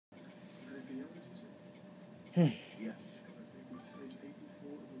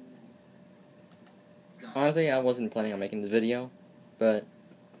Honestly, I wasn't planning on making this video, but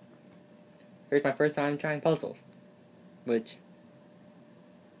here's my first time trying puzzles, which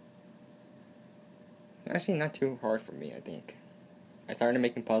actually not too hard for me, I think. I started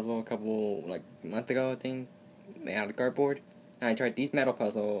making puzzle a month ago, I think, made out of cardboard. And I tried these metal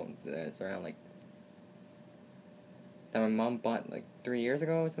puzzle that's around that my mom bought 3 years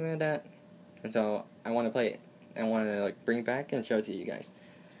ago or something like that. And so I want to play it. I want to bring it back and show it to you guys.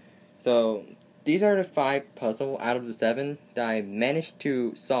 So these are the 5 puzzle out of the 7 that I managed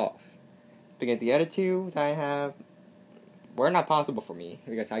to solve. Because the other 2 that I have were not possible for me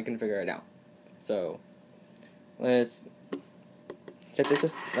because I couldn't figure it out. So let's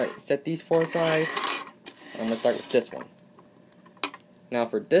set these 4 aside. I'm gonna start with this one. Now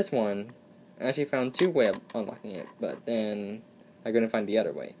for this one, I actually found 2 ways of unlocking it, but then I couldn't find the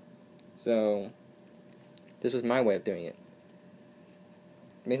other way. So this was my way of doing it.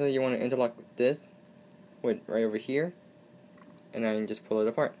 Basically, you want to interlock this with right over here, and then just pull it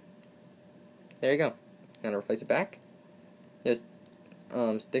apart. There you go. Now to replace it back, just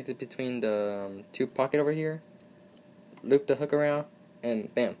stick it between the 2 pocket over here, loop the hook around,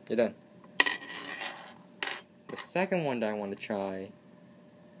 and bam, you're done. The second one that I want to try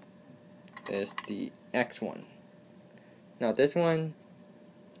is the X one. Now this one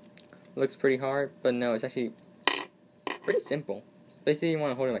looks pretty hard, but no, it's actually pretty simple. Basically, you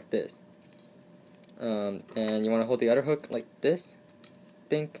want to hold it like this, and you want to hold the other hook like this.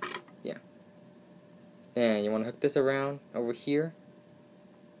 Yeah. And you want to hook this around over here.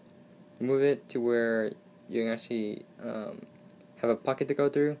 Move it to where you can actually have a pocket to go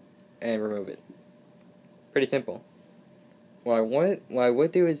through, and remove it. Pretty simple. What I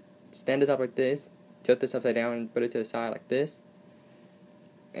would do is stand this up like this, tilt this upside down, and put it to the side like this.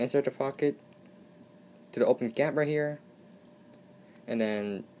 Insert the pocket to the open gap right here, and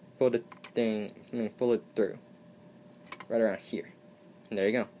then pull the pull it through right around here, and there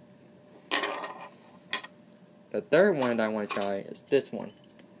you go. The third one that I want to try is this one.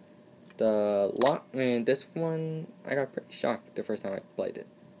 This one I got pretty shocked the first time I played it.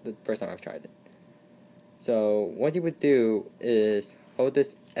 The first time I've tried it. So what you would do is hold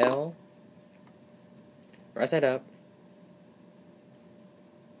this L right side up,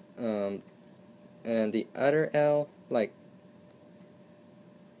 and the other L like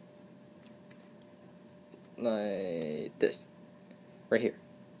this, right here.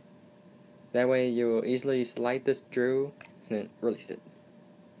 That way you will easily slide this through and then release it,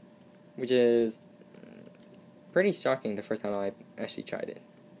 which is pretty shocking the first time I actually tried it.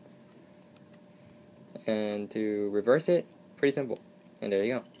 And to reverse it, pretty simple. And there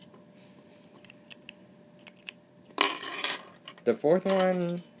you go. The fourth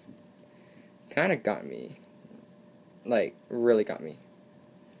one kind of got me. Really got me.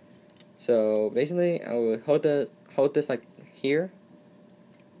 So basically, I would hold this like here.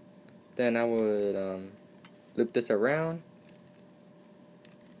 Then I would loop this around.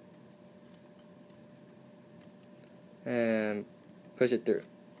 And push it through.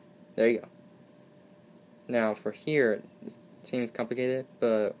 There you go. Now for here, it seems complicated,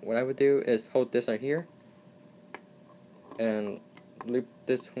 but what I would do is hold this right here and loop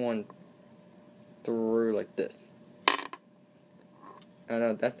this one through like this. I don't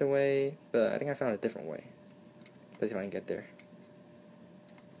know if that's the way, but I think I found a different way. Let's see if I can get there.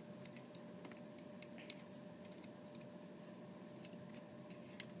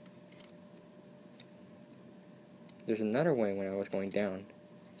 There's another way when I was going down.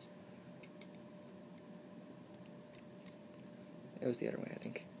 It was the other way, I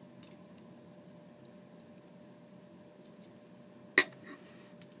think.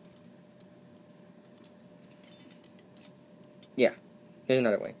 Yeah, here's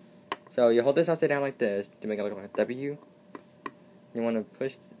another way. So you hold this upside down like this to make it look like a W. You want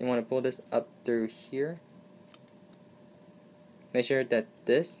to pull this up through here. Make sure that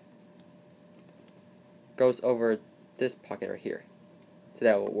this goes over this pocket right here, so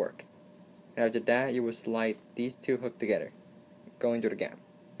that will work. And after that, you will slide these 2 hooks together, going through the gap,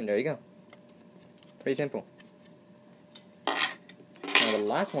 and there you go. Pretty simple. Now the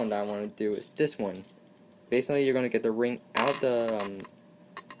last one that I want to do is this one. Basically, you're going to get the ring out the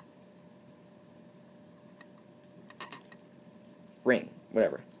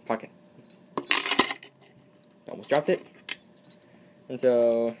pocket. Almost dropped it. And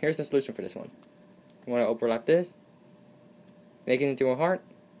so here's the solution for this one. You want to overlap this, make it into a heart,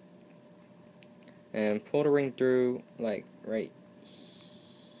 and pull the ring through like right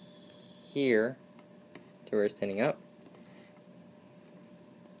here where it's standing up.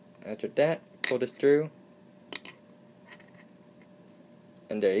 After that, pull this through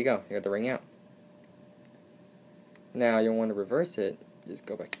And there you go. You got the ring out. Now you'll want to reverse it. Just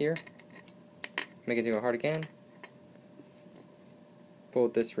go back here. Make it to a heart again. Pull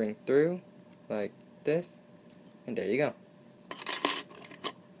this ring through like this. And there you go.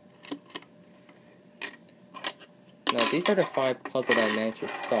 Now these are the 5 puzzles that I managed to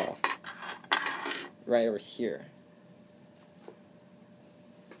solve. Right over here.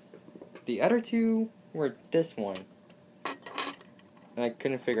 The other 2 were this one. And I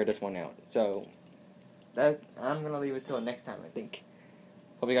couldn't figure this one out. So that I'm gonna leave it till next time, I think.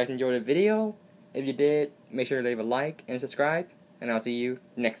 Hope you guys enjoyed the video. If you did, make sure to leave a like and subscribe. And I'll see you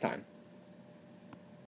next time.